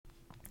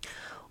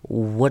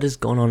What is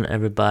going on,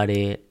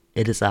 everybody?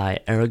 It is I,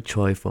 Eric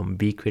Choi from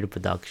Be Creative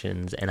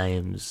Productions, and I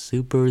am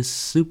super,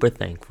 super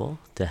thankful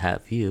to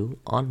have you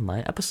on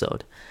my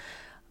episode.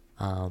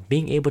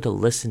 Being able to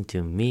listen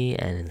to me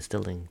and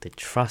instilling the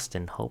trust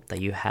and hope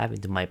that you have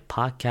into my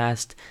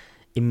podcast,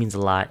 it means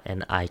a lot,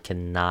 and I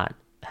cannot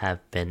have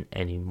been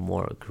any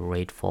more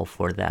grateful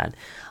for that.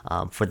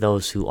 For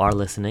those who are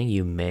listening,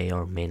 you may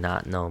or may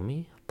not know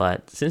me,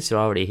 but since you're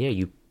already here,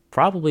 you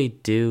probably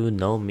do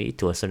know me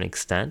to a certain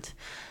extent,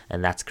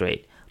 and that's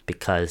great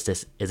because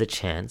this is a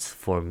chance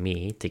for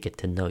me to get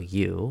to know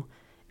you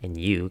and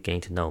you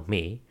getting to know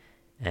me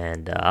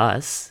and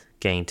us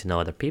getting to know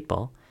other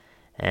people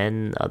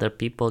and other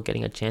people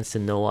getting a chance to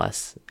know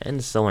us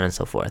and so on and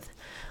so forth.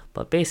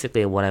 But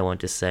basically, what I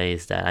want to say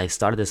is that I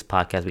started this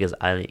podcast because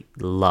I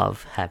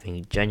love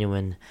having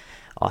genuine,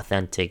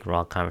 authentic,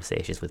 raw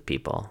conversations with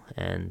people.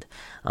 And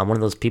I'm one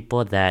of those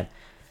people that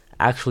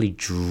actually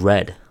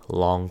dread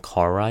long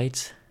car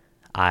rides.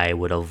 I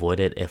would avoid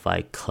it if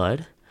I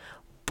could,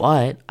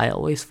 but I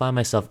always find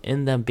myself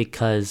in them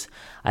because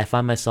I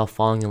find myself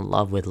falling in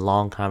love with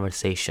long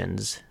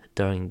conversations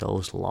during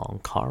those long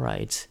car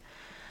rides.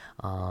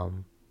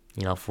 Um,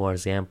 for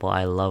example,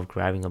 I love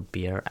grabbing a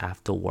beer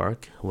after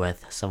work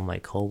with some of my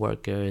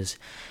coworkers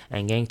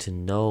and getting to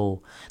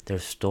know their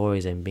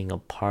stories and being a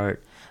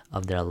part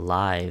of their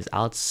lives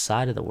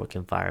outside of the work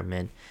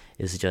environment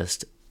is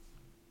just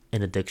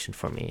an addiction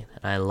for me.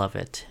 I love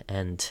it.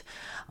 And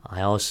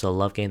I also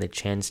love getting the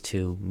chance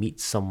to meet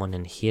someone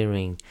and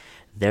hearing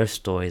their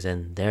stories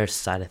and their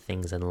side of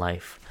things in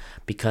life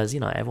because,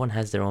 everyone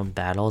has their own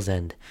battles,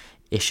 and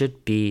it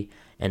should be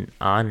an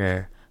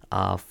honor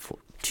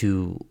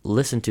to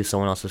listen to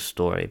someone else's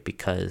story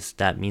because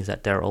that means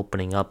that they're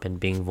opening up and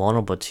being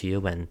vulnerable to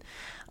you, and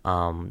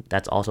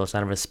that's also a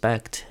sign of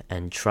respect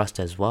and trust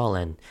as well.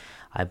 And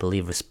I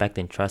believe respect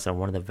and trust are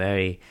one of the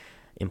very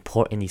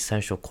important,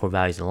 essential core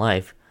values in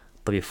life.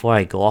 But before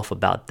I go off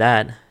about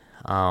that,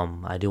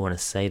 I do want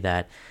to say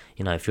that,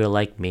 if you're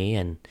like me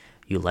and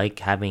you like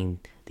having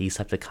these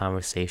types of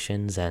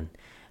conversations and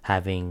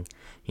having,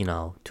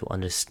 to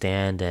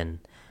understand and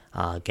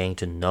getting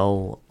to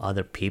know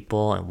other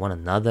people and one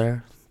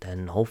another,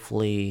 then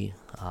hopefully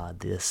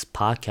this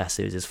podcast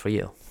series is for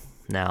you.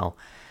 Now,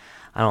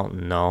 I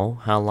don't know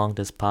how long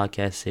this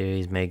podcast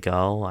series may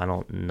go. I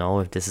don't know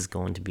if this is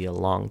going to be a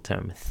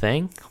long-term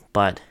thing,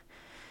 but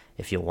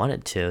if you want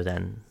it to,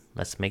 then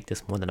let's make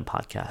this more than a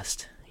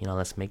podcast.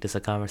 Let's make this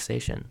a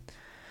conversation.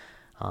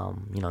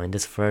 In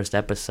this first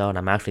episode,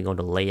 I'm actually going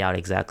to lay out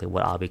exactly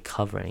what I'll be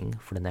covering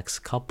for the next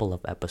couple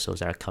of episodes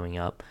that are coming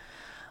up.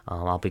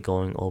 I'll be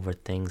going over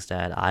things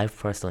that I've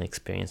personally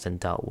experienced and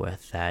dealt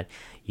with that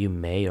you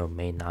may or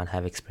may not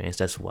have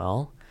experienced as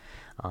well.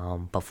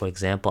 But for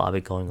example, I'll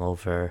be going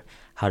over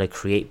how to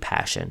create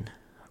passion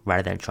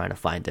rather than trying to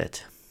find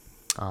it.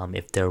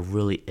 If there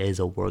really is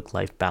a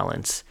work-life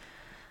balance,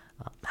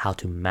 how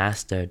to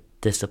master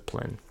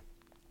discipline,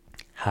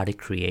 how to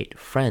create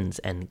friends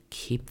and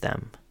keep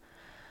them,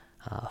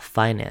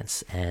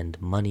 finance and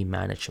money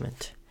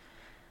management,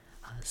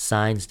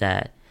 signs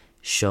that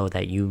show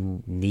that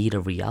you need a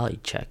reality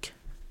check,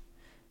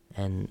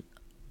 and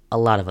a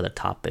lot of other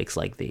topics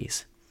like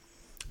these.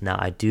 Now,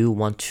 I do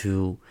want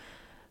to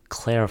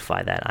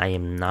clarify that I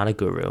am not a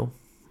guru,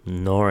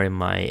 nor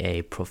am I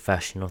a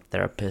professional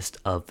therapist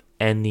of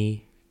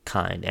any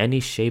kind, any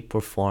shape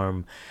or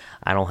form.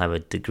 I don't have a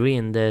degree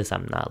in this.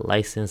 I'm not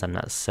licensed. I'm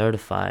not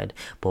certified.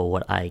 But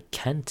what I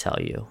can tell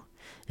you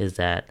is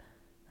that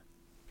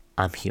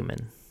I'm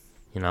human.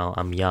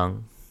 I'm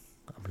young.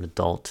 I'm an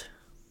adult.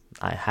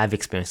 I have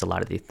experienced a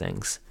lot of these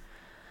things.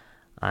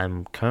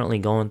 I'm currently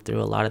going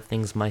through a lot of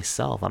things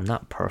myself. I'm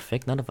not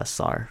perfect. None of us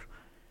are.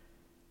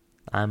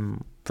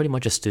 I'm pretty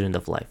much a student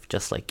of life,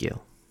 just like you.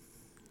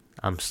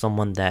 I'm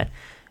someone that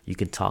you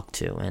can talk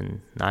to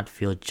and not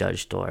feel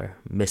judged or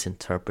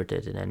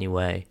misinterpreted in any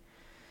way.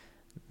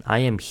 I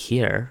am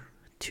here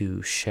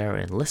to share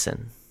and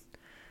listen.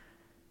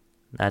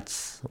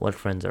 That's what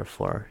friends are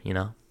for.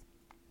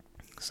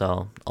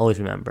 So always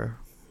remember,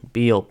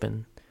 be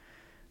open,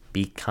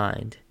 be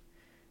kind,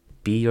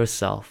 be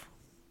yourself,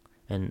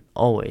 and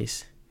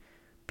always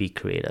be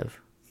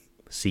creative.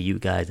 See you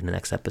guys in the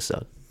next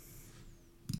episode.